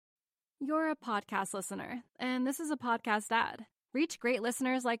You're a podcast listener, and this is a podcast ad. Reach great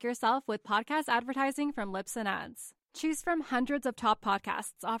listeners like yourself with podcast advertising from Libsyn Ads. Choose from hundreds of top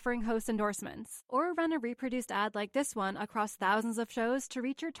podcasts offering host endorsements, or run a reproduced ad like this one across thousands of shows to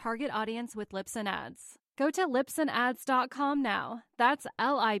reach your target audience with Libsyn Ads. Go to libsynads.com now. That's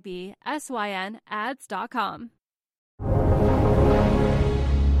LIBSYN ads.com.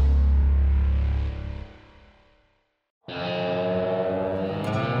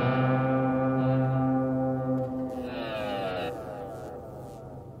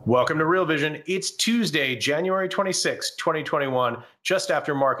 Welcome to Real Vision. It's Tuesday, January 26, 2021, just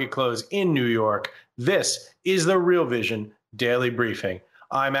after market close in New York. This is the Real Vision Daily Briefing.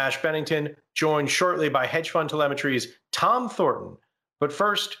 I'm Ash Bennington, joined shortly by Hedge Fund Telemetry's Tom Thornton. But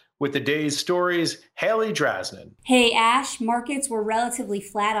first, with the day's stories, Haley Drasnin. Hey Ash, markets were relatively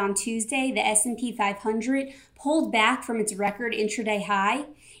flat on Tuesday. The S&P 500 pulled back from its record intraday high.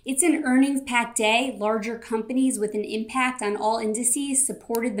 It's an earnings-packed day. Larger companies with an impact on all indices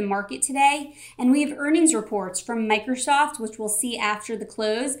supported the market today. And we have earnings reports from Microsoft, which we'll see after the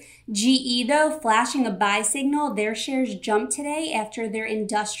close. GE, though, flashing a buy signal. Their shares jumped today after their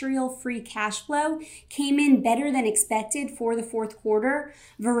industrial free cash flow came in better than expected for the fourth quarter.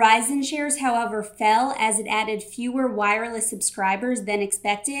 Verizon shares, however, fell as it added fewer wireless subscribers than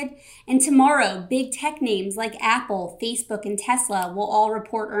expected. And tomorrow, big tech names like Apple, Facebook, and Tesla will all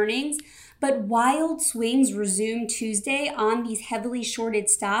report earnings, but wild swings resumed Tuesday on these heavily shorted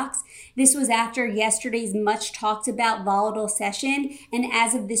stocks. This was after yesterday's much talked about volatile session, and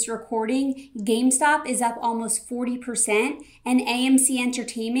as of this recording, GameStop is up almost 40%, and AMC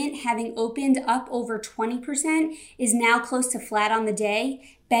Entertainment, having opened up over 20%, is now close to flat on the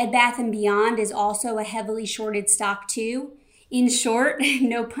day. Bed Bath & Beyond is also a heavily shorted stock too. In short,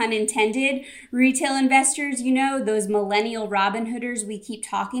 no pun intended, retail investors, those millennial Robin Hooders we keep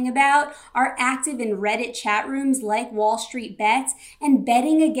talking about, are active in Reddit chat rooms like Wall Street Bets and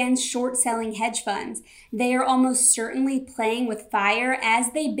betting against short-selling hedge funds. They are almost certainly playing with fire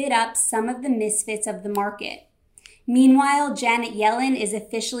as they bid up some of the misfits of the market. Meanwhile, Janet Yellen is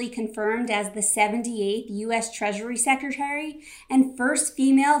officially confirmed as the 78th U.S. Treasury Secretary and first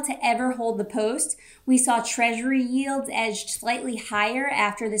female to ever hold the post. We saw Treasury yields edged slightly higher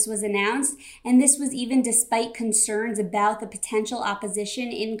after this was announced, and this was even despite concerns about the potential opposition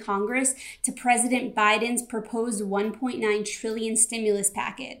in Congress to President Biden's proposed $1.9 trillion stimulus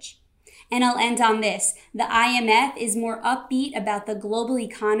package. And I'll end on this. The IMF is more upbeat about the global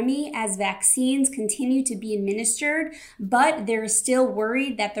economy as vaccines continue to be administered, but they're still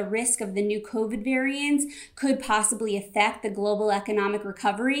worried that the risk of the new COVID variants could possibly affect the global economic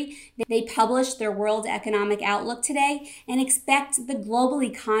recovery. They published their World Economic Outlook today and expect the global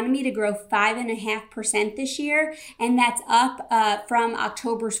economy to grow 5.5% this year, and that's up from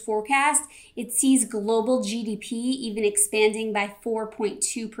October's forecast. It sees global GDP even expanding by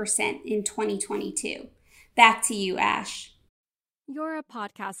 4.2% in 2022. Back to you, Ash. You're a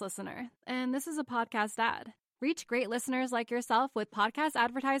podcast listener, and this is a podcast ad. Reach great listeners like yourself with podcast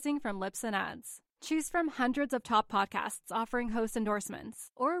advertising from Libsyn Ads. Choose from hundreds of top podcasts offering host endorsements,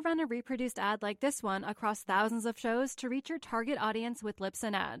 or run a reproduced ad like this one across thousands of shows to reach your target audience with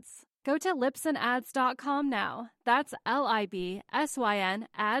Libsyn Ads. Go to libsynads.com now. That's LIBSYN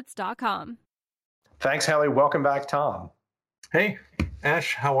ads.com. Thanks, Haley. Welcome back, Tom. Hey,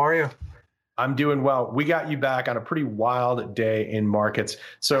 Ash, how are you? I'm doing well. We got you back on a pretty wild day in markets.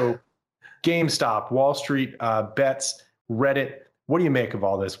 So GameStop, Wall Street Bets, Reddit. What do you make of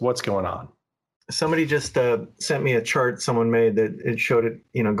all this? What's going on? Somebody just sent me a chart someone made that it showed it,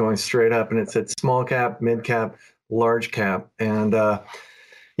 going straight up, and it said small cap, mid cap, large cap. And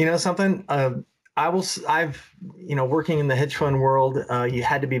something, I've working in the hedge fund world, you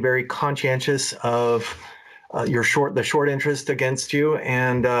had to be very conscientious of the short interest against you.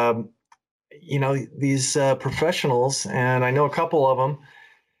 And, these professionals, and I know a couple of them,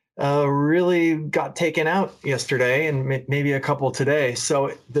 really got taken out yesterday and maybe a couple today.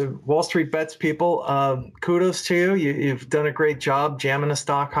 So the Wall Street Bets people, kudos to you. You've done a great job jamming a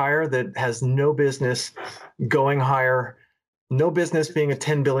stock higher that has no business going higher, no business being a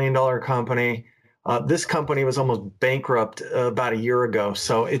 $10 billion company. This company was almost bankrupt about a year ago.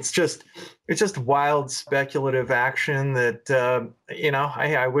 So it's just wild speculative action that,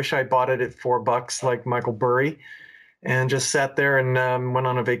 I wish I bought it at $4 like Michael Burry and just sat there and went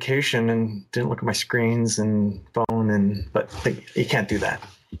on a vacation and didn't look at my screens and phone. But you can't do that.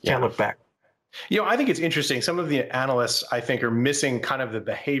 You can't look back. I think it's interesting. Some of the analysts, I think, are missing kind of the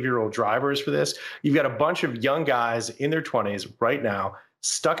behavioral drivers for this. You've got a bunch of young guys in their 20s right now,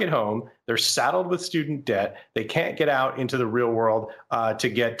 stuck at home. They're saddled with student debt. They can't get out into the real world to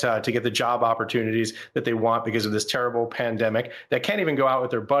get the job opportunities that they want because of this terrible pandemic. They can't even go out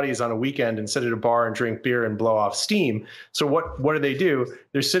with their buddies on a weekend and sit at a bar and drink beer and blow off steam. So what do?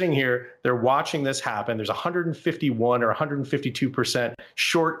 They're sitting here. They're watching this happen. There's 151 or 152%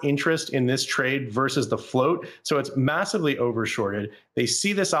 short interest in this trade versus the float. So it's massively overshorted. They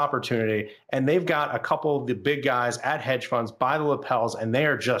see this opportunity, and they've got a couple of the big guys at hedge funds by the lapels, and they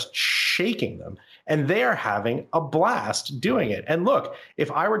are just shaking them. And they are having a blast doing it. And look,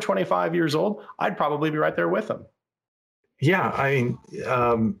 if I were 25 years old, I'd probably be right there with them. Yeah, I mean,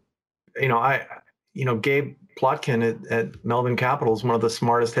 Gabe Plotkin at Melvin Capital is one of the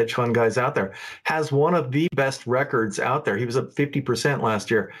smartest hedge fund guys out there, has one of the best records out there. He was up 50% last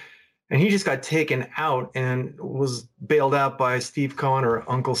year, and he just got taken out and was bailed out by Steve Cohen, or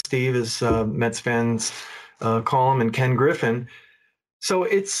Uncle Steve, as Mets fans call him, and Ken Griffin. So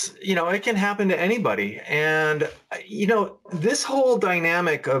it's, it can happen to anybody. And, this whole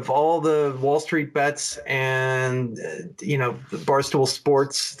dynamic of all the Wall Street bets and, Barstool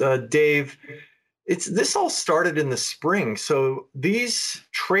Sports, Dave, this all started in the spring. So these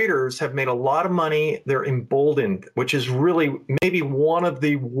traders have made a lot of money. They're emboldened, which is really maybe one of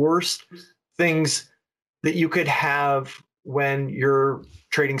the worst things that you could have when you're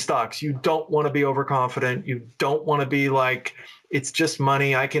trading stocks. You don't want to be overconfident. You don't want to be like, it's just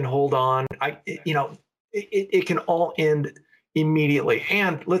money, I can hold on. It can all end immediately.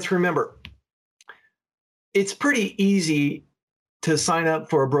 And let's remember, it's pretty easy to sign up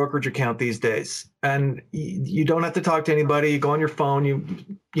for a brokerage account these days. And you don't have to talk to anybody. You go on your phone, you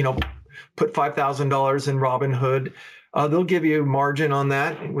put $5,000 in Robinhood. They'll give you margin on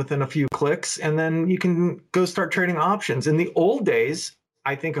that within a few clicks, and then you can go start trading options. In the old days,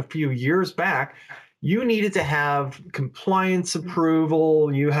 I think a few years back, you needed to have compliance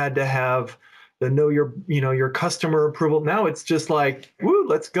approval. You had to have the know your customer approval. Now it's just like, woo,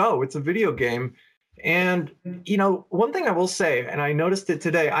 let's go. It's a video game. And one thing I will say, and I noticed it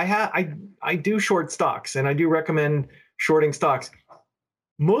today, I do short stocks, and I do recommend shorting stocks.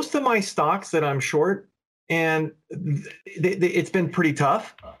 Most of my stocks that I'm short, and it's been pretty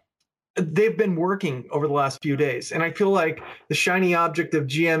tough, they've been working over the last few days. And I feel like the shiny object of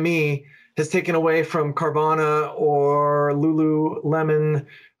GME has taken away from Carvana or Lululemon.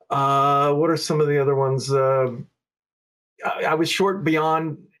 What are some of the other ones? I was short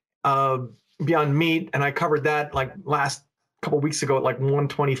Beyond Meat, and I covered that like last couple of weeks ago at like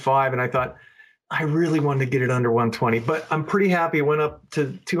 125, and I thought I really wanted to get it under 120, but I'm pretty happy. It went up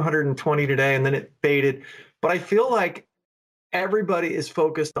to 220 today, and then it faded. But I feel like everybody is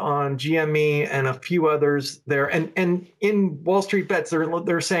focused on GME and a few others there, and in Wall Street Bets,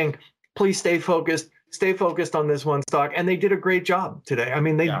 they're saying, please stay focused on this one stock. And they did a great job today. I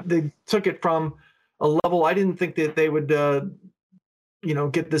mean, they took it from a level I didn't think that they would,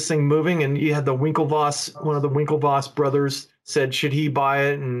 get this thing moving. And you had one of the Winklevoss brothers said, should he buy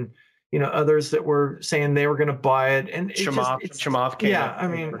it? And, others that were saying they were going to buy it. And Chamath came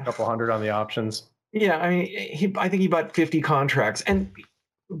for a couple hundred on the options. Yeah. I mean, I think he bought 50 contracts, and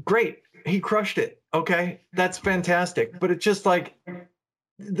great. He crushed it. Okay. That's fantastic. But it's just like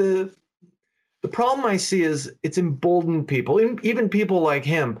the problem I see is it's emboldened people, even people like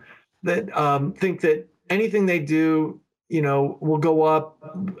him, that think that anything they do, will go up,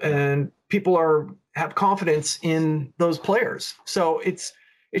 and people have confidence in those players. So it's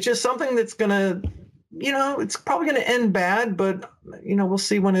just something that's gonna, it's probably gonna end bad, but we'll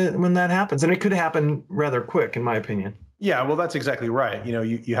see when that happens, and it could happen rather quick, in my opinion. Yeah, well, that's exactly right.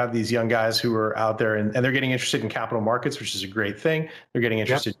 You have these young guys who are out there, and they're getting interested in capital markets, which is a great thing. They're getting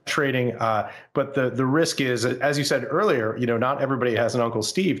interested in trading. But the risk is, as you said earlier, not everybody has an Uncle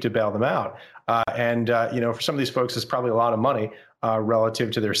Steve to bail them out. For some of these folks, it's probably a lot of money relative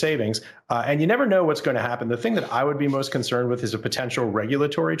to their savings. And you never know what's going to happen. The thing that I would be most concerned with is a potential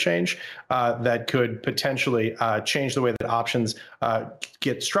regulatory change that could potentially change the way that options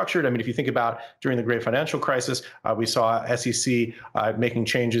get structured. I mean, if you think about during the great financial crisis, we saw SEC making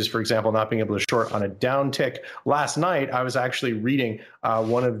changes, for example, not being able to short on a downtick. Last night, I was actually reading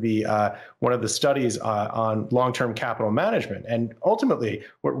one of the studies on long-term capital management. And ultimately,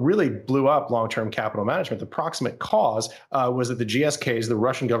 what really blew up long-term capital management, the proximate cause was that the GSKs, the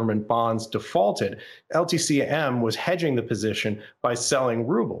Russian government bonds, defaulted. LTCM was hedging the position by selling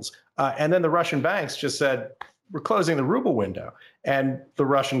rubles. And then the Russian banks just said, we're closing the ruble window. And the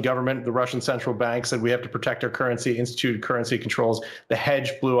Russian government, the Russian central bank said, we have to protect our currency, instituted currency controls. The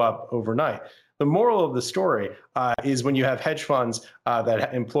hedge blew up overnight. The moral of the story is when you have hedge funds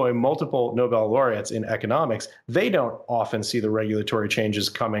that employ multiple Nobel laureates in economics, they don't often see the regulatory changes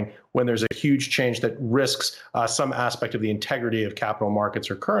coming when there's a huge change that risks some aspect of the integrity of capital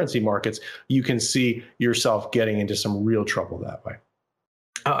markets or currency markets. You can see yourself getting into some real trouble that way.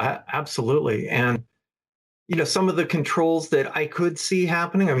 Oh, absolutely. And some of the controls that I could see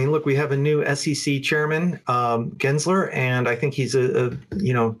happening. I mean, look, we have a new SEC chairman, Gensler, and I think he's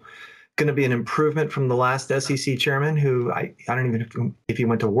going to be an improvement from the last SEC chairman, who I don't even know if he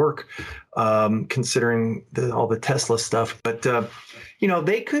went to work, considering all the Tesla stuff. But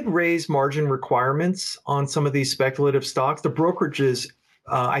they could raise margin requirements on some of these speculative stocks. The brokerages,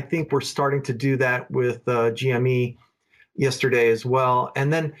 I think, were starting to do that with GME yesterday as well,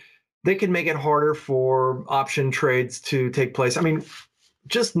 and then they could make it harder for option trades to take place. I mean,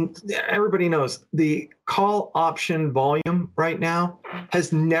 just everybody knows the call option volume right now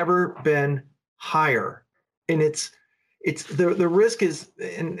has never been higher. And it's the risk is,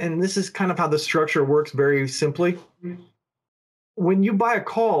 and this is kind of how the structure works very simply. When you buy a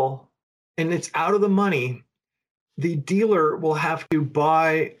call and it's out of the money, the dealer will have to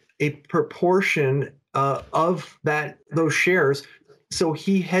buy a proportion of those shares. So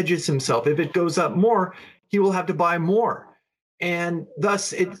he hedges himself. If it goes up more, he will have to buy more. And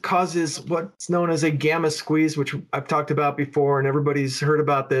thus it causes what's known as a gamma squeeze, which I've talked about before, and everybody's heard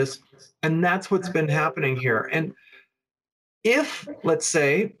about this. And that's what's been happening here. And if, let's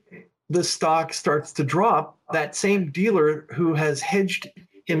say, the stock starts to drop, that same dealer who has hedged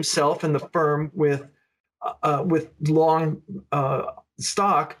himself and the firm with long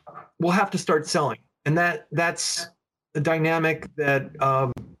stock will have to start selling. And that's a dynamic that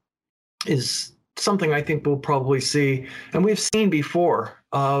is something I think we'll probably see, and we've seen before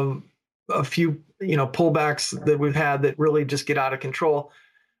a few pullbacks that we've had that really just get out of control.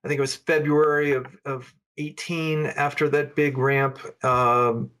 I think it was February of 18 after that big ramp.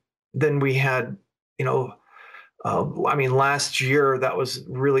 Then we had last year that was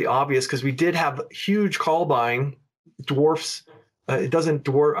really obvious because we did have huge call buying, dwarfs. It doesn't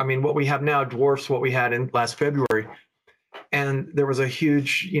dwarf. I mean, what we have now dwarfs what we had in last February. And there was a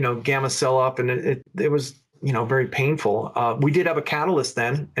huge, gamma sell-off, and it was, very painful. We did have a catalyst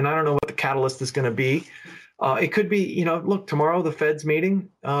then, and I don't know what the catalyst is going to be. It could be, look, tomorrow the Fed's meeting.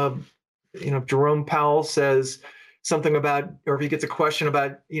 Jerome Powell says something about, or if he gets a question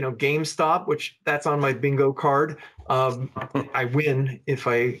about, GameStop, which that's on my bingo card. I win if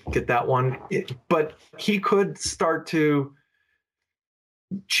I get that one. But he could start to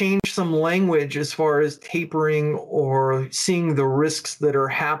change some language as far as tapering or seeing the risks that are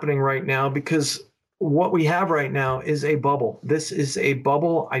happening right now, because what we have right now is a bubble. This is a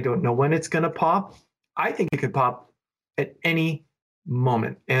bubble. I don't know when it's going to pop. I think it could pop at any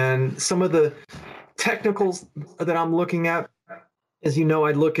moment. And some of the technicals that I'm looking at, as you know,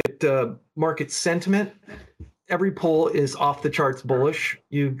 I look at market sentiment. Every poll is off the charts bullish.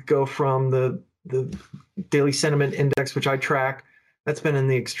 You go from the daily sentiment index, which I track. That's been in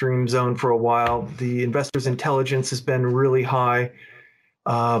the extreme zone for a while. The investors' intelligence has been really high.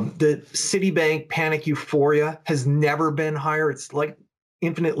 The Citibank panic euphoria has never been higher. It's like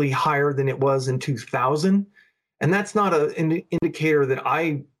infinitely higher than it was in 2000. And that's not an indicator that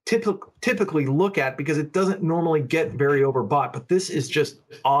I typically look at because it doesn't normally get very overbought. But this is just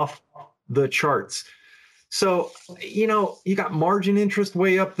off the charts. So, you got margin interest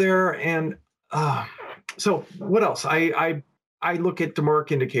way up there. And so what else? I look at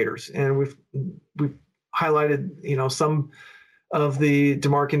DeMark indicators, and we've highlighted, some of the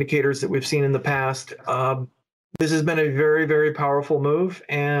DeMark indicators that we've seen in the past. This has been a very, very powerful move,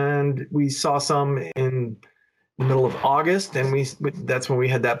 and we saw some in the middle of August, and that's when we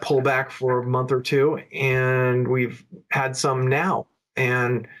had that pullback for a month or two, and we've had some now.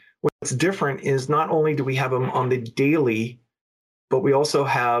 And what's different is not only do we have them on the daily, but we also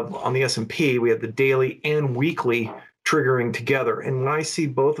have on the S&P, we have the daily and weekly triggering together. And when I see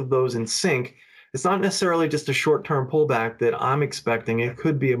both of those in sync, it's not necessarily just a short-term pullback that I'm expecting. It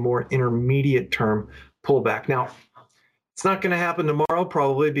could be a more intermediate-term pullback. Now, it's not going to happen tomorrow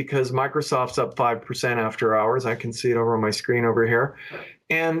probably because Microsoft's up 5% after hours. I can see it over on my screen over here.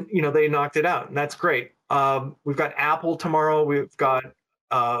 And, they knocked it out, and that's great. We've got Apple tomorrow. We've got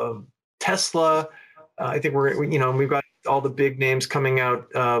Tesla. I think we've got all the big names coming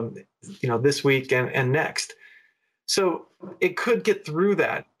out, this week and next. So it could get through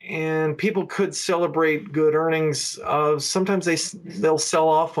that, and people could celebrate good earnings. Sometimes they'll sell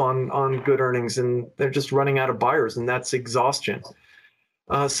off on good earnings, and they're just running out of buyers, and that's exhaustion.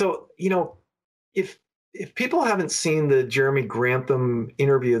 So if if people haven't seen the Jeremy Grantham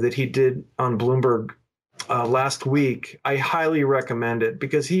interview that he did on Bloomberg last week, I highly recommend it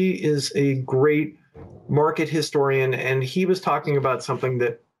because he is a great market historian, and he was talking about something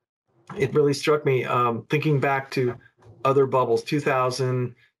that it really struck me, thinking back to other bubbles,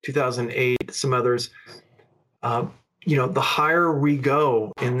 2000, 2008, some others. The higher we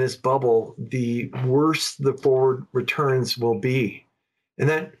go in this bubble, the worse the forward returns will be.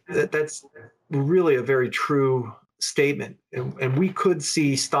 And that's really a very true statement. And we could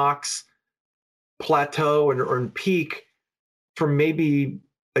see stocks plateau or peak for maybe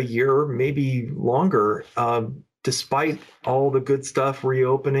a year, maybe longer, despite all the good stuff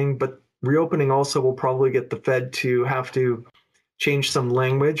reopening. But reopening also will probably get the Fed to have to change some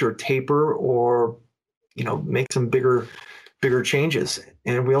language or taper or make some bigger changes.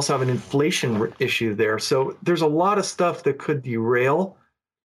 And we also have an inflation issue there. So there's a lot of stuff that could derail.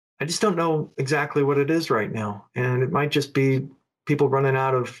 I just don't know exactly what it is right now. And it might just be people running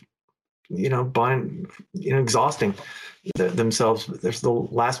out of, buying, exhausting themselves. There's the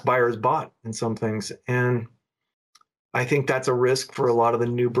last buyer's bought in some things. And I think that's a risk for a lot of the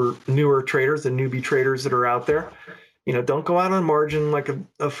newer traders, the newbie traders that are out there. Don't go out on margin like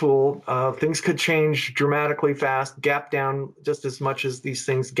a fool. Things could change dramatically fast, gap down just as much as these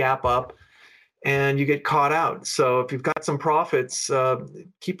things gap up, and you get caught out. So if you've got some profits,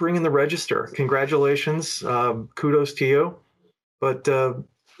 keep ringing the register. Congratulations. Kudos to you. But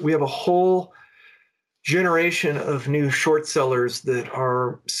we have a whole generation of new short sellers that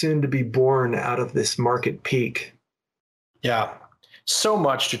are soon to be born out of this market peak. Yeah. So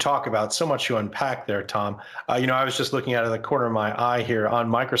much to talk about, so much to unpack there, Tom. I was just looking out of the corner of my eye here on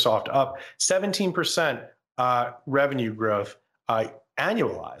Microsoft, up 17% revenue growth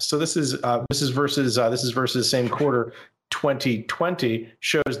annualized. So this is versus same quarter 2020.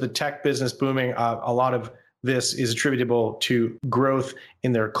 Shows the tech business booming. A lot of this is attributable to growth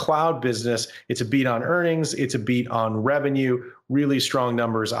in their cloud business. It's a beat on earnings. It's a beat on revenue. Really strong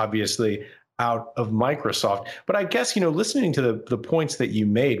numbers, obviously, out of Microsoft. But I guess, listening to the points that you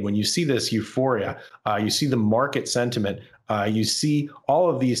made, when you see this euphoria, you see the market sentiment, you see all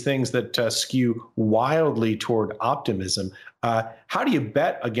of these things that skew wildly toward optimism. How do you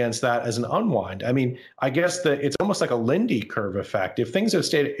bet against that as an unwind? I mean, I guess that it's almost like a Lindy curve effect. If things have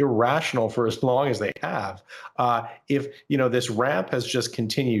stayed irrational for as long as they have, if this ramp has just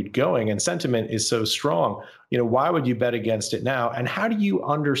continued going and sentiment is so strong, why would you bet against it now? And how do you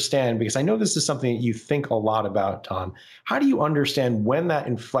understand? Because I know this is something that you think a lot about, Tom. How do you understand when that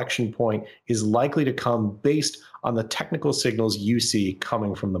inflection point is likely to come based on the technical signals you see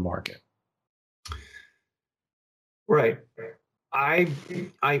coming from the market? Right.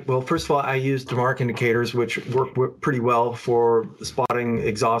 Well, first of all, I use DeMark indicators, which work pretty well for spotting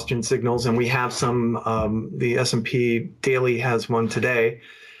exhaustion signals. And we have some, the S&P daily has one today.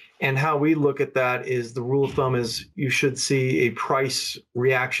 And how we look at that is the rule of thumb is you should see a price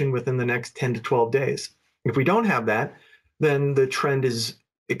reaction within the next 10 to 12 days. If we don't have that, then the trend is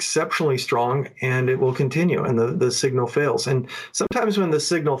exceptionally strong and it will continue and the signal fails. And sometimes when the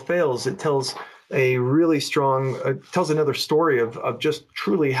signal fails, it tells a really strong, tells another story of just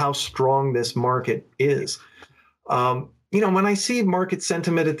truly how strong this market is. When I see market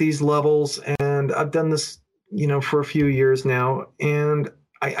sentiment at these levels, and I've done this, for a few years now, and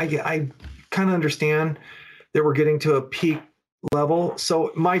I kind of understand that we're getting to a peak level.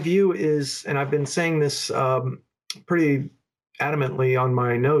 So my view is, and I've been saying this pretty adamantly on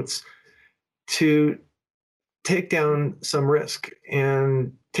my notes, to take down some risk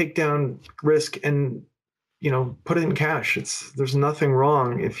and put it in cash. There's nothing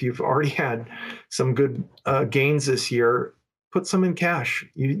wrong if you've already had some good gains this year. Put some in cash.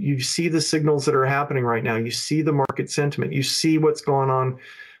 You see the signals that are happening right now. You see the market sentiment. You see what's going on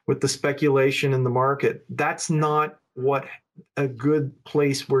with the speculation in the market. That's not what a good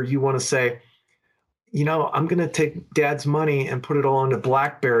place where you want to say, I'm going to take dad's money and put it all into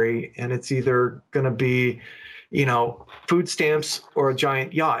BlackBerry, and it's either going to be, food stamps or a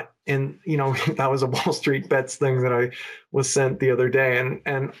giant yacht. And, that was a Wall Street Bets thing that I was sent the other day.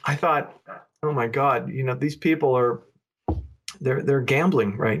 And I thought, oh my God, these people they're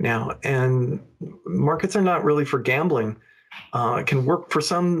gambling right now, and markets are not really for gambling. It can work for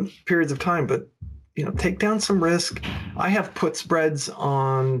some periods of time, but, take down some risk. I have put spreads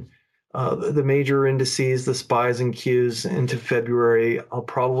on the major indices, the SPYs and Qs into February. I'll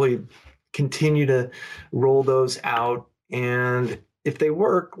probably continue to roll those out. And if they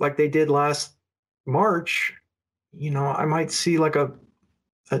work like they did last March, I might see like a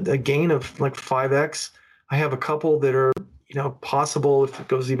gain of like 5x. I have a couple that are, possible if it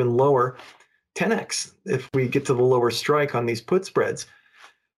goes even lower. 10x if we get to the lower strike on these put spreads.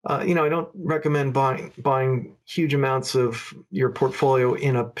 I don't recommend buying huge amounts of your portfolio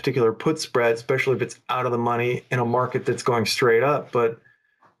in a particular put spread, especially if it's out of the money in a market that's going straight up. But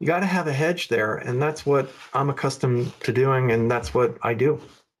you got to have a hedge there, and that's what I'm accustomed to doing, and that's what I do.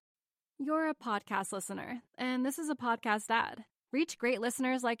 You're a podcast listener, and this is a podcast ad. Reach great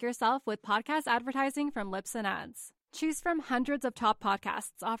listeners like yourself with podcast advertising from Libsyn Ads. Choose from hundreds of top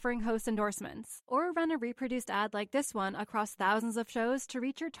podcasts offering host endorsements, or run a reproduced ad like this one across thousands of shows to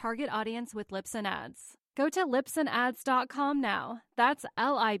reach your target audience with Libsyn Ads. Go to libsynads.com now. That's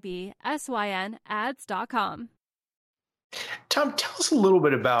LIBSYN ads.com. Tom, tell us a little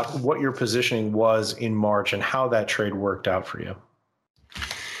bit about what your positioning was in March and how that trade worked out for you.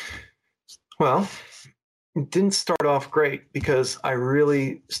 Well, it didn't start off great because I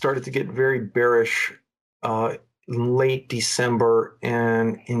really started to get very bearish late December,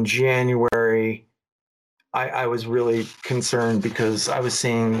 and in January, I was really concerned because I was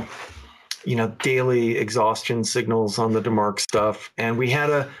seeing, daily exhaustion signals on the DeMark stuff, and we had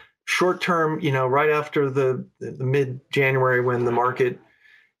a short term, right after the mid-January when the market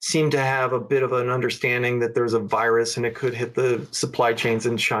seemed to have a bit of an understanding that there's a virus and it could hit the supply chains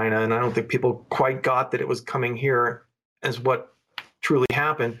in China, and I don't think people quite got that it was coming here as what truly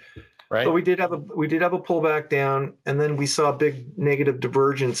happened. Right. But we did have a pullback down, and then we saw a big negative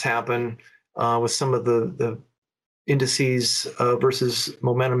divergence happen with some of the indices versus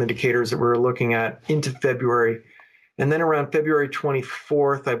momentum indicators that we were looking at into February. And then around February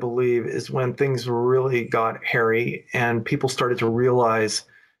 24th, I believe, is when things really got hairy and people started to realize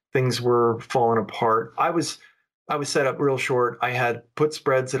things were falling apart. I was set up real short. I had put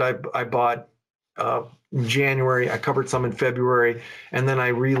spreads that I bought in January. I covered some in February, and then I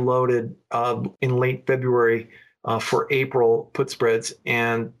reloaded in late February for April put spreads,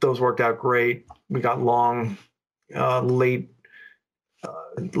 and those worked out great. We got long late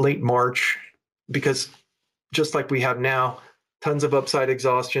March because just like we have now, tons of upside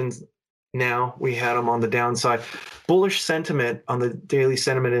exhaustions. Now we had them on the downside. Bullish sentiment on the daily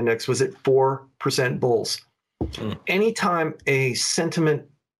sentiment index was at 4% bulls. Anytime a sentiment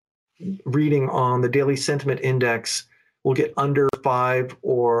reading on the daily sentiment index will get under 5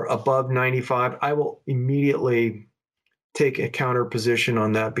 or above 95, I will immediately take a counter position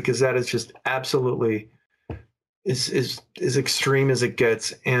on that, because that is just absolutely is extreme as it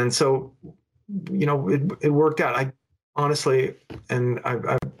gets. And so, it worked out. I honestly, and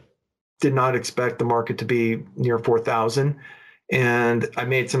I did not expect the market to be near 4,000. And I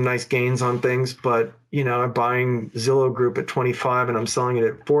made some nice gains on things, but I'm buying Zillow Group at 25 and I'm selling it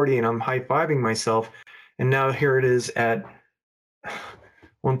at 40, and I'm high-fiving myself. And now here it is at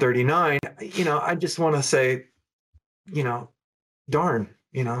 139. I just want to say, darn,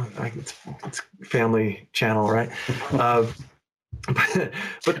 it's family channel, right?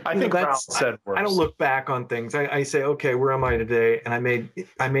 But I think that's said worse. I don't look back on things. I say, okay, where am I today? And I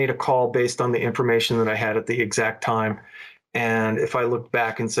made a call based on the information that I had at the exact time. And if I looked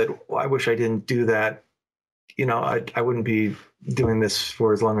back and said, well, I wish I didn't do that, I wouldn't be doing this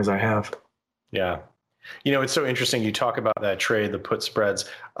for as long as I have. Yeah. It's so interesting. You talk about that trade, the put spreads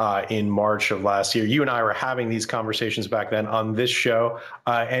in March of last year. You and I were having these conversations back then on this show.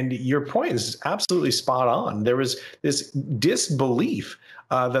 And your point is absolutely spot on. There was this disbelief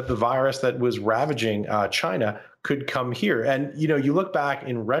that the virus that was ravaging China could come here. And, you look back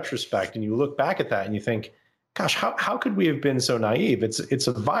in retrospect and you look back at that and you think, gosh, how could we have been so naive? It's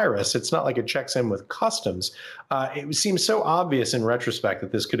a virus. It's not like it checks in with customs. It seems so obvious in retrospect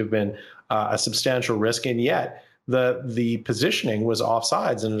that this could have been a substantial risk, and yet the positioning was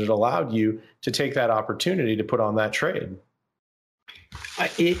offsides, and it allowed you to take that opportunity to put on that trade.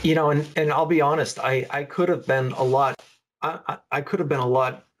 And I'll be honest, I could have been a lot. I could have been a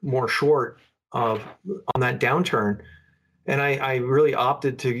lot more short on that downturn. And I really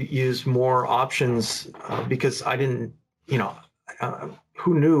opted to use more options because I didn't,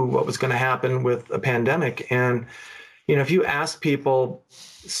 who knew what was going to happen with a pandemic? And, if you ask people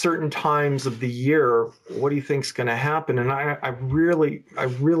certain times of the year, what do you think is going to happen? And I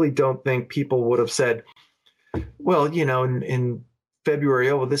really don't think people would have said, well, in February,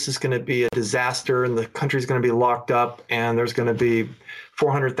 oh, well, this is going to be a disaster and the country's going to be locked up and there's going to be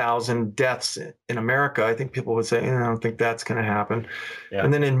 400,000 deaths in America. I think people would say, I don't think that's going to happen. Yeah.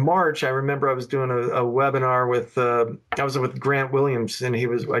 And then in March, I remember I was doing a webinar with, I was with Grant Williams, and I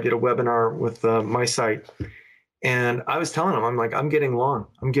did a webinar with my site. And I was telling him, I'm like, I'm getting long.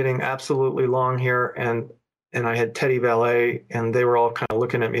 I'm getting absolutely long here. And I had Teddy Valet, and they were all kind of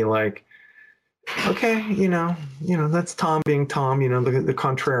looking at me like, okay, that's Tom being Tom, the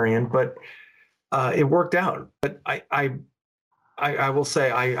contrarian. But it worked out. But I will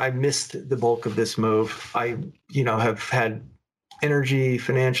say I missed the bulk of this move. I have had energy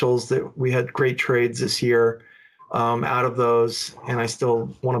financials that we had great trades this year out of those, and I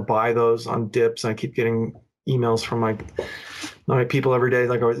still want to buy those on dips. I keep getting emails from my people every day,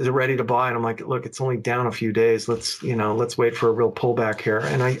 like, is it ready to buy? And I'm like, look, it's only down a few days. Let's wait for a real pullback here.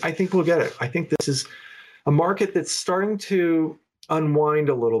 And I think we'll get it. I think this is a market that's starting to unwind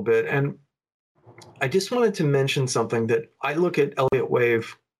a little bit. And I just wanted to mention something that I look at Elliott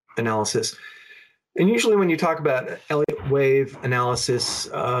Wave analysis. And usually when you talk about Elliott Wave analysis,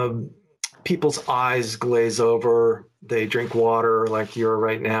 people's eyes glaze over. They drink water like you're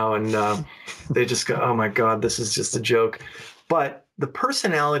right now, and they just go, oh my God, this is just a joke. But the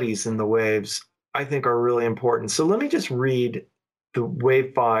personalities in the waves, I think, are really important. So let me just read the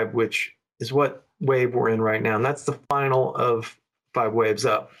wave 5, which is what wave we're in right now. And that's the final of 5 waves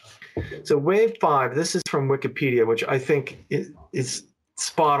up. So wave 5, this is from Wikipedia, which I think is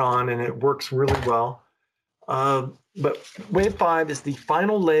spot on, and it works really well. But wave 5 is the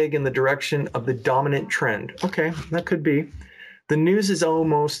final leg in the direction of the dominant trend. Okay, that could be. The news is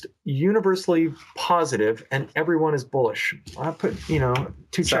almost universally positive, and everyone is bullish. I put,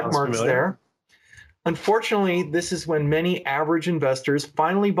 2 check marks there. Unfortunately, this is when many average investors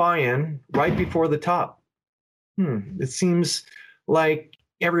finally buy in right before the top. It seems like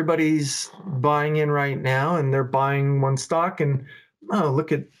everybody's buying in right now, and they're buying one stock, and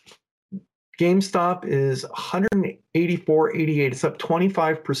look at GameStop is 184.88. It's up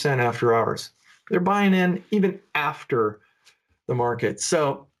 25% after hours. They're buying in even after the market.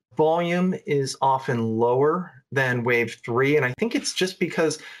 So volume is often lower than wave 3. And I think it's just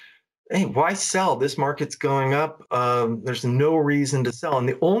because, hey, why sell? This market's going up. There's no reason to sell. And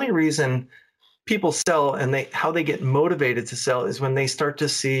the only reason people sell and how they get motivated to sell is when they start to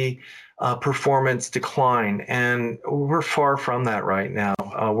see performance decline. And we're far from that right now.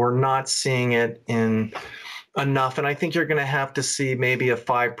 We're not seeing it in enough. And I think you're going to have to see maybe a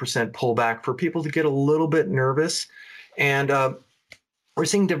 5% pullback for people to get a little bit nervous. And we're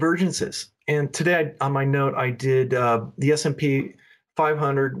seeing divergences. And today on my note, I did the S&P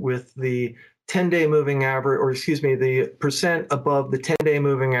 500 with the 10-day moving average, or excuse me, the percent above the 10-day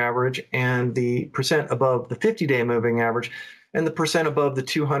moving average, and the percent above the 50-day moving average, and the percent above the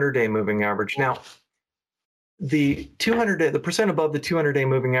 200-day moving average. Now, the percent above the 200-day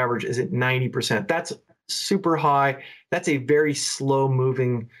moving average is at 90%. That's super high. That's a very slow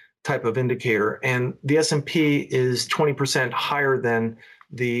moving type of indicator. And the S&P is 20% higher than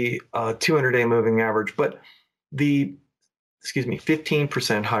the 200-day moving average, but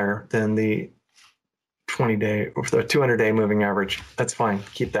 15% higher than the 20-day or the 200-day moving average. That's fine.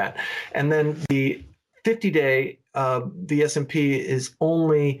 Keep that. And then the 50-day, the S&P is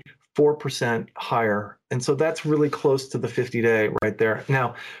only 4% higher. And so that's really close to the 50-day right there.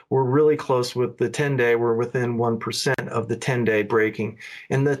 Now, we're really close with the 10-day. We're within 1% of the 10-day breaking.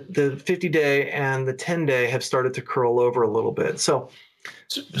 And the 50-day and the 10-day have started to curl over a little bit. So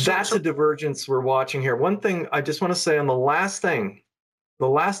that's a divergence we're watching here. One thing I just want to say on the last thing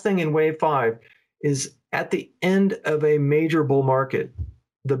in wave 5 is at the end of a major bull market,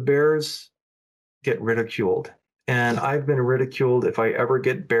 the bears get ridiculed. And I've been ridiculed if I ever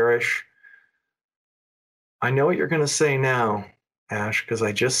get bearish. I know what you're going to say now, Ash, because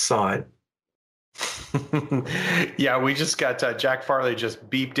I just saw it. Yeah, we just got Jack Farley just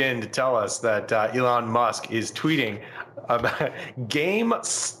beeped in to tell us that Elon Musk is tweeting about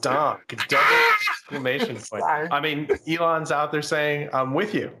GameStop. Double exclamation point. I mean, Elon's out there saying, I'm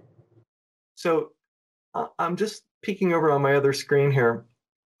with you. So I'm just peeking over on my other screen here.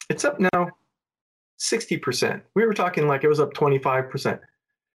 It's up now 60%. We were talking like it was up 25%.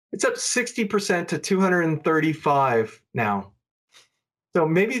 It's up 60% to 235 now. So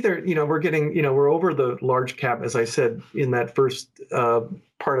maybe we're getting, we're over the large cap, as I said in that first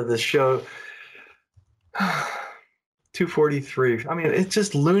part of this show. 243. I mean, it's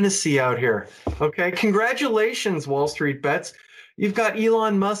just lunacy out here. Okay. Congratulations, Wall Street Bets. You've got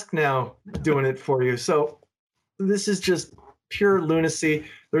Elon Musk now doing it for you. So this is just pure lunacy.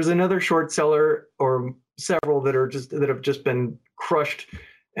 There's another short seller or several that have just been crushed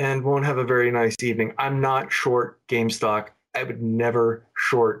and won't have a very nice evening. I'm not short GameStop. I would never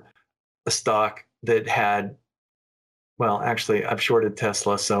short a stock that had, well, actually, I've shorted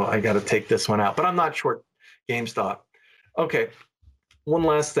Tesla, so I got to take this one out. But I'm not short GameStop. Okay, one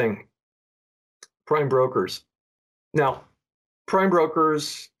last thing. Prime brokers. Now, prime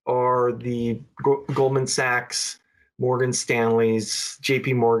brokers are the Goldman Sachs, Morgan Stanley's,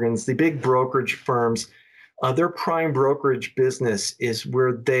 JP Morgan's, the big brokerage firms. Their prime brokerage business is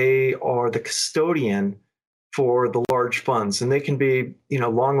where they are the custodian for the large funds, and they can be,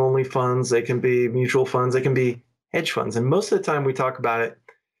 long only funds, they can be mutual funds, they can be hedge funds, and most of the time we talk about it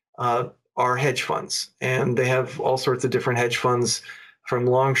are hedge funds, and they have all sorts of different hedge funds, from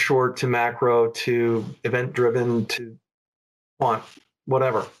long short to macro to event driven to quant,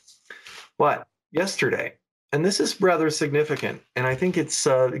 whatever. But yesterday, and this is rather significant, and I think it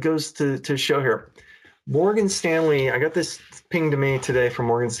goes to show here. Morgan Stanley, I got this pinged to me today from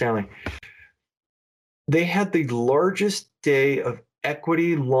Morgan Stanley. They had the largest day of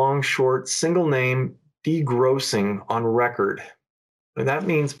equity long short single name degrossing on record. And that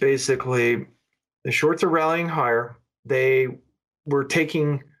means basically the shorts are rallying higher. They were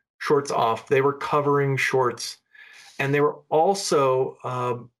taking shorts off. They were covering shorts. And they were also,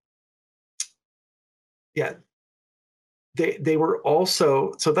 they were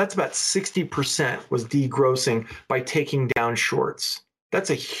also, so that's about 60% was degrossing by taking down shorts. That's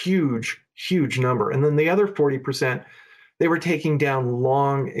a huge number. And then the other 40%, they were taking down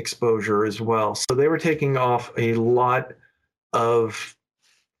long exposure as well. So they were taking off a lot of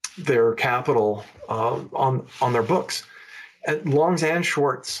their capital on their books, longs and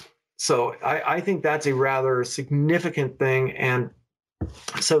shorts. So I think that's a rather significant thing. And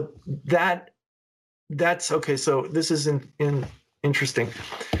so that's okay. So this is interesting.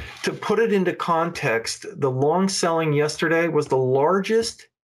 To put it into context, the long selling yesterday was the largest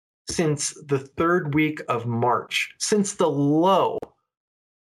since the third week of March. Since the low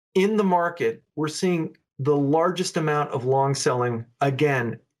in the market, we're seeing the largest amount of long selling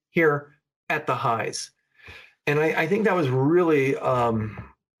again here at the highs. And I think that was really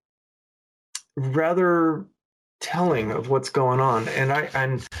rather telling of what's going on.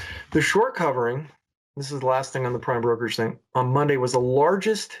 And the short covering, this is the last thing on the prime brokerage thing, on Monday was the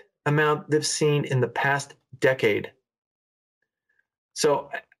largest amount they've seen in the past decade. So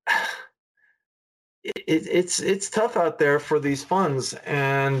it's tough out there for these funds,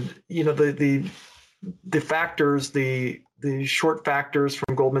 and the factors, the short factors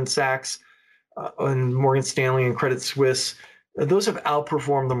from Goldman Sachs and Morgan Stanley and Credit Suisse, those have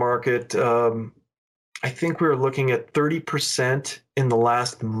outperformed the market. I think we were looking at 30% in the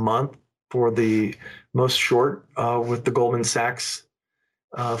last month for the most short with the Goldman Sachs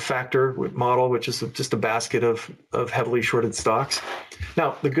factor model, which is just a basket of heavily shorted stocks.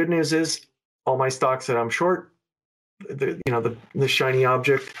 Now, the good news is all my stocks that I'm short, the shiny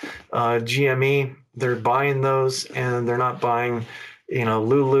object, GME, they're buying those, and they're not buying,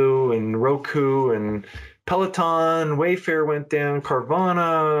 Lulu and Roku and Peloton. Wayfair went down,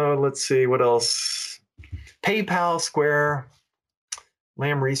 Carvana. Let's see what else. PayPal, Square,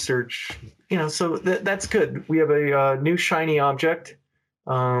 Lam Research. So that's good. We have a new shiny object.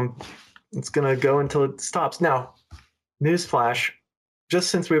 It's going to go until it stops. Now, newsflash, just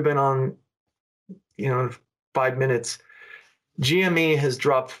since we've been on, 5 minutes, GME has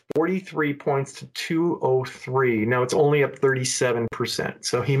dropped 43 points to 203. Now it's only up 37%.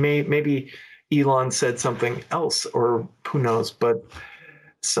 So maybe Elon said something else, or who knows, but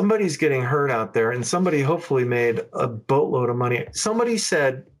somebody's getting hurt out there, and somebody hopefully made a boatload of money. Somebody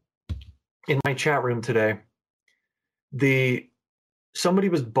said in my chat room today, somebody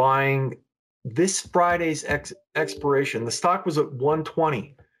was buying this Friday's expiration. The stock was at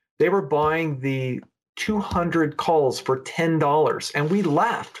 120. They were buying the 200 calls for $10, and we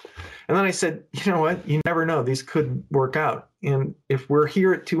laughed. And then I said, you know what? You never know. These could work out. And if we're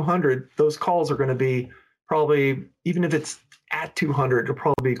here at 200, those calls are going to be probably, even if it's at 200, it'll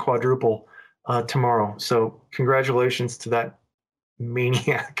probably be quadruple tomorrow. So congratulations to that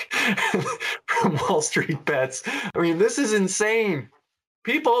maniac from Wall Street Bets. I mean, this is insane.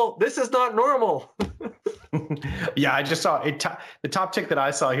 People, this is not normal. Yeah, I just saw it. The top tick that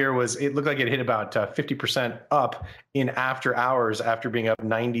I saw here was, it looked like it hit about 50% up in after hours after being up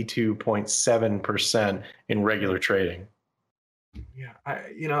 92.7% in regular trading. Yeah,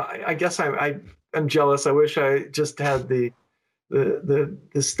 I guess I'm jealous. I wish I just had the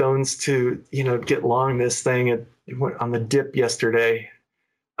stones to, get long this thing. It went on the dip yesterday.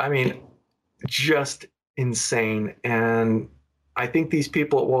 I mean, just insane. And I think these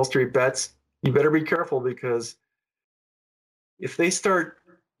people at Wall Street Bets, you better be careful, because if they start,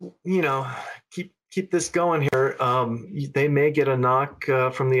 keep this going here, they may get a knock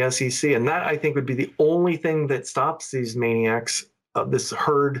from the SEC. And that, I think, would be the only thing that stops these maniacs, this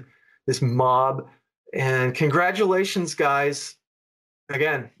herd, this mob. And congratulations, guys.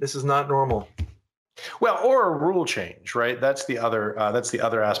 Again, this is not normal. Well, or a rule change, right? That's the other. That's the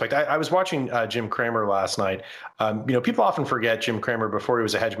other aspect. I was watching Jim Cramer last night. People often forget Jim Cramer, before he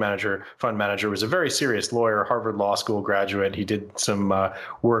was a hedge manager, fund manager, was a very serious lawyer, Harvard Law School graduate. He did some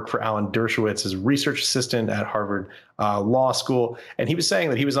work for Alan Dershowitz as research assistant at Harvard Law School, and he was saying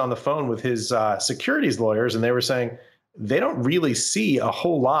that he was on the phone with his securities lawyers, and they were saying they don't really see a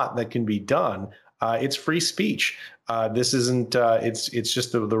whole lot that can be done. It's free speech. This isn't. It's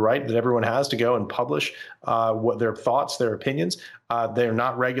just the right that everyone has to go and publish what their thoughts, their opinions. They're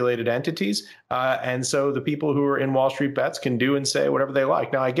not regulated entities, and so the people who are in Wall Street Bets can do and say whatever they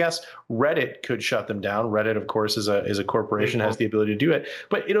like. Now, I guess Reddit could shut them down. Reddit, of course, is a corporation, has the ability to do it,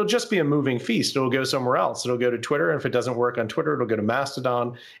 but it'll just be a moving feast. It'll go somewhere else. It'll go to Twitter, and if it doesn't work on Twitter, it'll go to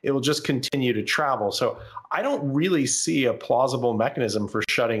Mastodon. It will just continue to travel. So I don't really see a plausible mechanism for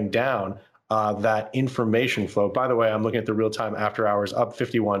shutting down that information flow. By the way, I'm looking at the real-time after hours, up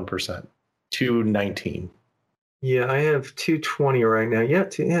 51%, 219. Yeah, I have 220 right now. Yeah,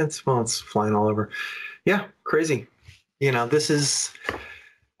 it's flying all over. Yeah, crazy.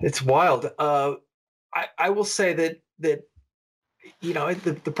 It's wild. I will say that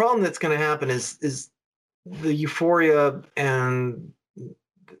the problem that's going to happen is the euphoria, and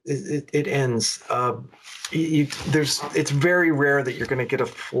it ends. It's very rare that you're going to get a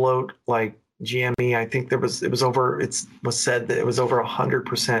float like GME. I think it was said that it was over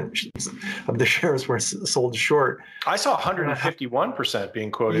 100% of the shares were sold short. I saw 151%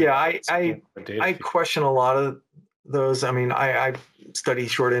 being quoted. Yeah, I question a lot of those. I mean, I study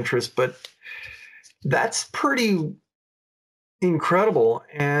short interest, but that's pretty incredible.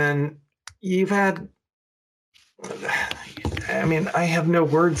 And you've had, I mean, I have no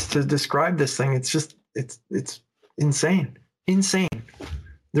words to describe this thing. It's just, it's insane.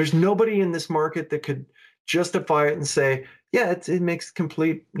 There's nobody in this market that could justify it and say, yeah, it makes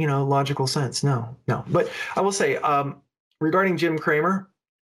complete, logical sense. No. But I will say, regarding Jim Cramer,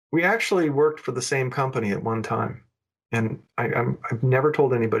 we actually worked for the same company at one time. And I've never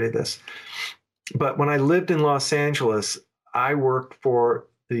told anybody this. But when I lived in Los Angeles, I worked for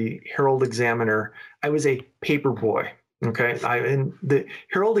the Herald Examiner. I was a paper boy. Okay. In the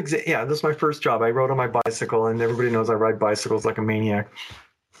Herald this was my first job. I rode on my bicycle, and everybody knows I ride bicycles like a maniac.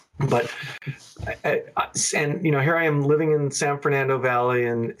 But, here I am living in San Fernando Valley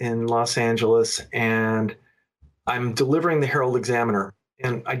in Los Angeles, and I'm delivering the Herald Examiner.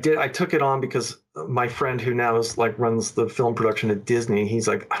 And I took it on because my friend who now runs the film production at Disney, he's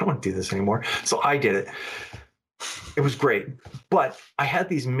like, I don't want to do this anymore. So I did it. It was great. But I had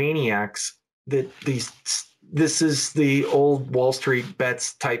these maniacs this is the old Wall Street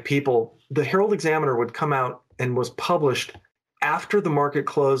Bets type people. The Herald Examiner would come out and was published after the market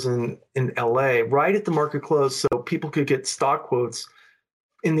close in LA, right at the market close, so people could get stock quotes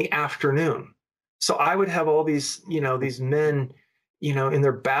in the afternoon. So I would have all these, these men, in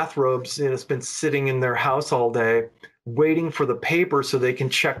their bathrobes, it's been sitting in their house all day, waiting for the paper so they can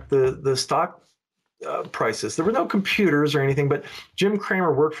check the stock prices. There were no computers or anything, but Jim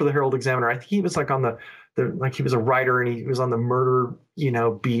Cramer worked for the Herald Examiner. I think he was he was a writer, and he was on the murder,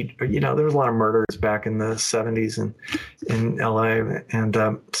 beat. There was a lot of murders back in the 70s in LA. And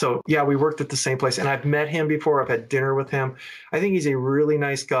so, yeah, we worked at the same place, and I've met him before. I've had dinner with him. I think he's a really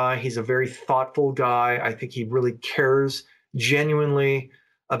nice guy. He's a very thoughtful guy. I think he really cares genuinely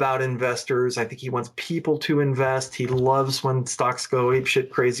about investors. I think he wants people to invest. He loves when stocks go apeshit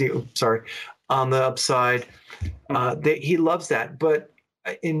crazy. On the upside. He loves that. But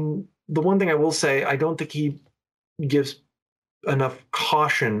the one thing I will say, I don't think he gives enough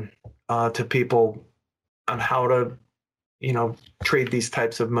caution to people on how to, trade these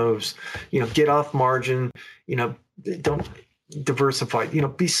types of moves. Get off margin. Don't diversify.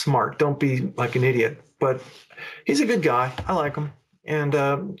 Be smart. Don't be like an idiot. But he's a good guy. I like him. And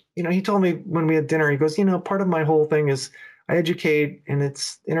he told me when we had dinner, he goes, part of my whole thing is I educate, and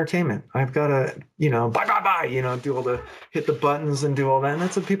it's entertainment. I've got to, bye, do all the hit the buttons and do all that. And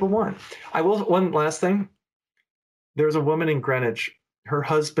that's what people want. One last thing. There's a woman in Greenwich. Her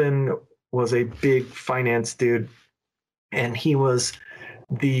husband was a big finance dude, and he was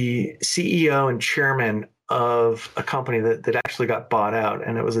the CEO and chairman of a company that actually got bought out,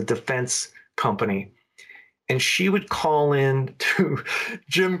 and it was a defense company. And she would call in to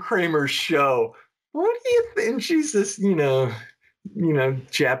Jim Cramer's show. What do you think? She's this, jappy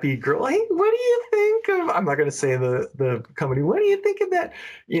girl. Hey, what do you think of? I'm not going to say the company. What do you think of that?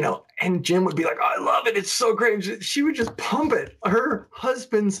 And Jim would be like, oh, I love it. It's so great. And she would just pump it. Her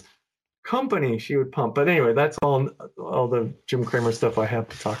husband's company, she would pump. But anyway, that's all the Jim Cramer stuff I have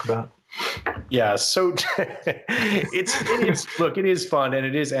to talk about. Yeah, so it is fun and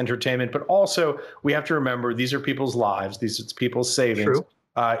it is entertainment, but also we have to remember these are people's lives, it's people's savings. True.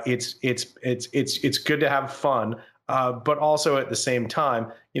 It's good to have fun, but also at the same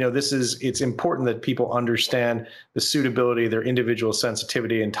time, it's important that people understand the suitability, their individual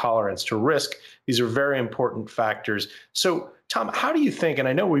sensitivity and tolerance to risk. These are very important factors. So, Tom, how do you think, and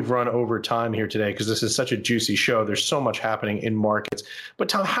I know we've run over time here today because this is such a juicy show, there's so much happening in markets, but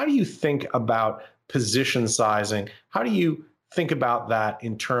Tom, how do you think about position sizing? How do you think about that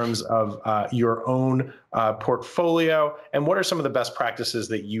in terms of your own portfolio, and what are some of the best practices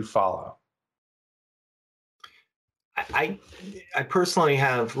that you follow? I personally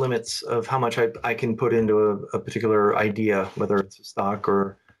have limits of how much I can put into a particular idea, whether it's a stock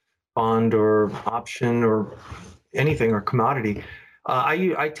or bond or option or anything or commodity.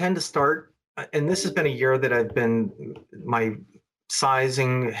 I tend to start, and this has been a year that my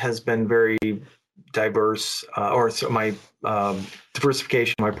sizing has been very diverse, my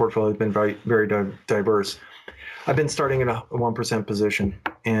diversification, my portfolio has been very, very diverse. I've been starting at a 1% position,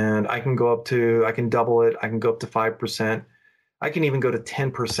 and I can double it. I can go up to 5%. I can even go to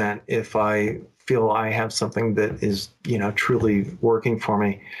 10% if I feel I have something that is, truly working for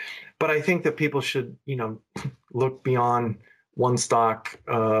me. But I think that people should, look beyond one stock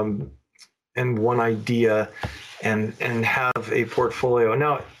and one idea and have a portfolio.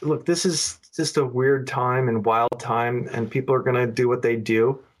 Now, look, this is just a weird time and wild time, and people are going to do what they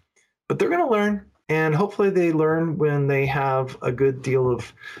do, but they're going to learn. And hopefully they learn when they have a good deal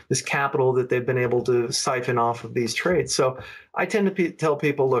of this capital that they've been able to siphon off of these trades. So I tend to tell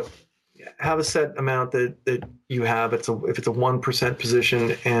people, look, have a set amount that you have. If it's a 1%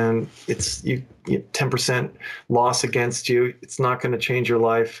 position and it's you 10% loss against you, it's not going to change your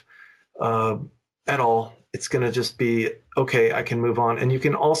life at all. It's going to just be, okay, I can move on. And you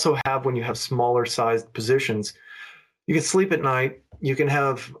can also have, when you have smaller sized positions, you can sleep at night. You can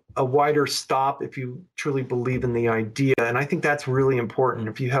have a wider stop if you truly believe in the idea. And I think that's really important.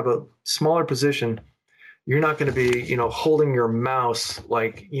 If you have a smaller position, you're not going to be, holding your mouse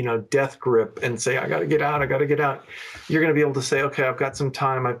like, death grip and say, I got to get out. You're going to be able to say, okay, I've got some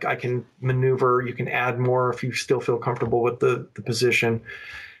time. I can maneuver. You can add more if you still feel comfortable with the position.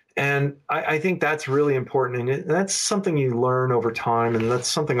 And I think that's really important. And that's something you learn over time. And that's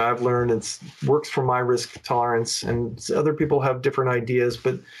something I've learned. It works for my risk tolerance. And other people have different ideas,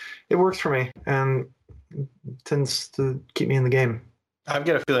 but it works for me and tends to keep me in the game. I've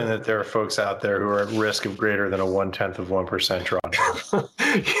got a feeling that there are folks out there who are at risk of greater than a 1/10 of 1%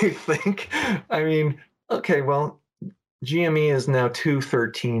 drawdown. You think? I mean, okay, well, GME is now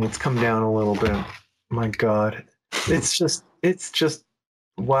 213. It's come down a little bit. My God. It's just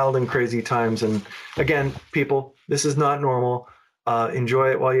wild and crazy times. And again, people, this is not normal.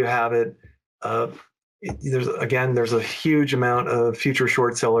 Enjoy it while you have it. There's a huge amount of future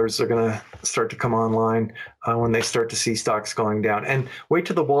short sellers that are going to start to come online when they start to see stocks going down. And wait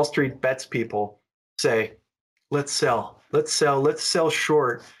till the Wall Street bets people say, let's sell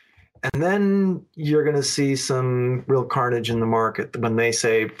short. And then you're going to see some real carnage in the market when they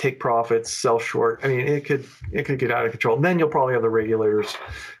say take profits, sell short. I mean, it could get out of control. And then you'll probably have the regulators,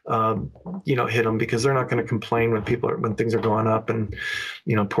 hit them, because they're not going to complain when things are going up. And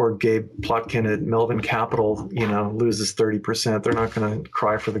poor Gabe Plotkin at Melvin Capital, loses 30%. They're not going to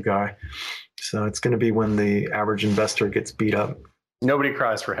cry for the guy. So it's going to be when the average investor gets beat up. Nobody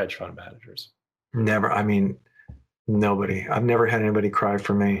cries for hedge fund managers. Never. I mean, nobody. I've never had anybody cry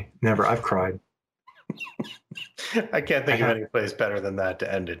for me. Never. I've cried. I can't think of any place better than that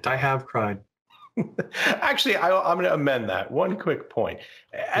to end it. I have cried. Actually, I'm going to amend that. One quick point.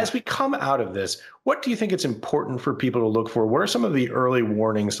 As we come out of this, what do you think it's important for people to look for? What are some of the early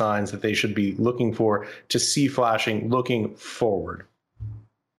warning signs that they should be looking for to see flashing looking forward?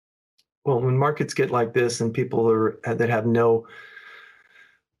 Well, when markets get like this and people that have no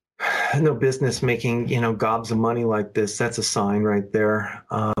business making, gobs of money like this, that's a sign right there.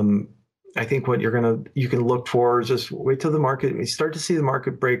 I think what you can look for is just wait till you start to see the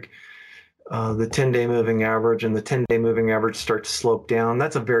market break the 10-day moving average, and the 10-day moving average start to slope down.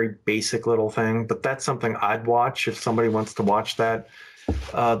 That's a very basic little thing, but that's something I'd watch if somebody wants to watch that.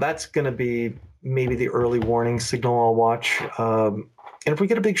 That's going to be maybe the early warning signal I'll watch. And if we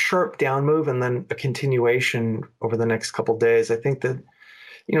get a big sharp down move and then a continuation over the next couple of days, I think that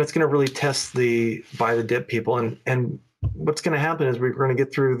it's going to really test the buy the dip people. And what's going to happen is we're going to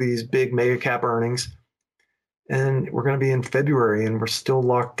get through these big mega cap earnings, and we're going to be in February and we're still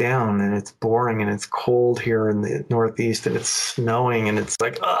locked down, and it's boring and it's cold here in the Northeast and it's snowing, and it's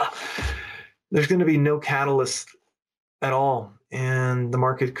like, there's going to be no catalyst at all, and the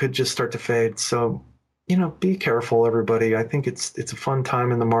market could just start to fade. So, be careful, everybody. I think it's a fun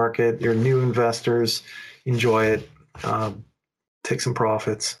time in the market. You're new investors, enjoy it, take some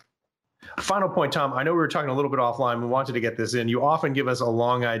profits. Final point, Tom. I know we were talking a little bit offline. We wanted to get this in. You often give us a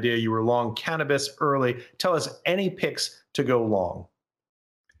long idea. You were long cannabis early. Tell us any picks to go long.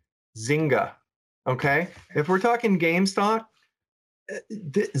 Zynga. Okay. If we're talking GameStop,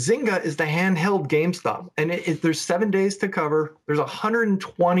 Zynga is the handheld GameStop, and there's 7 days to cover. There's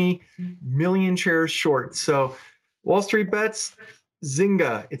 120 million shares short. So Wall Street bets,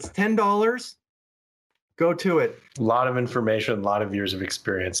 Zynga, it's $10. Go to it. A lot of information, a lot of years of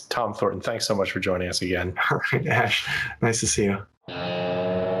experience. Tom Thornton, thanks so much for joining us again. All right, Ash. Nice to see you.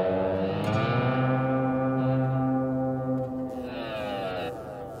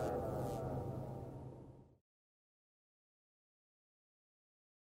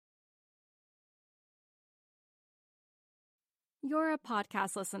 You're a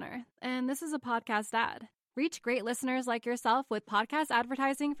podcast listener, and this is a podcast ad. Reach great listeners like yourself with podcast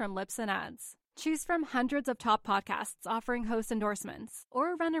advertising from Libsyn Ads. Choose from hundreds of top podcasts offering host endorsements,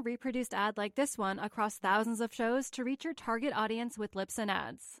 or run a reproduced ad like this one across thousands of shows to reach your target audience with Libsyn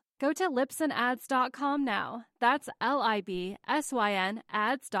Ads. Go to libsynads.com now. That's LIBSYN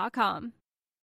ads.com.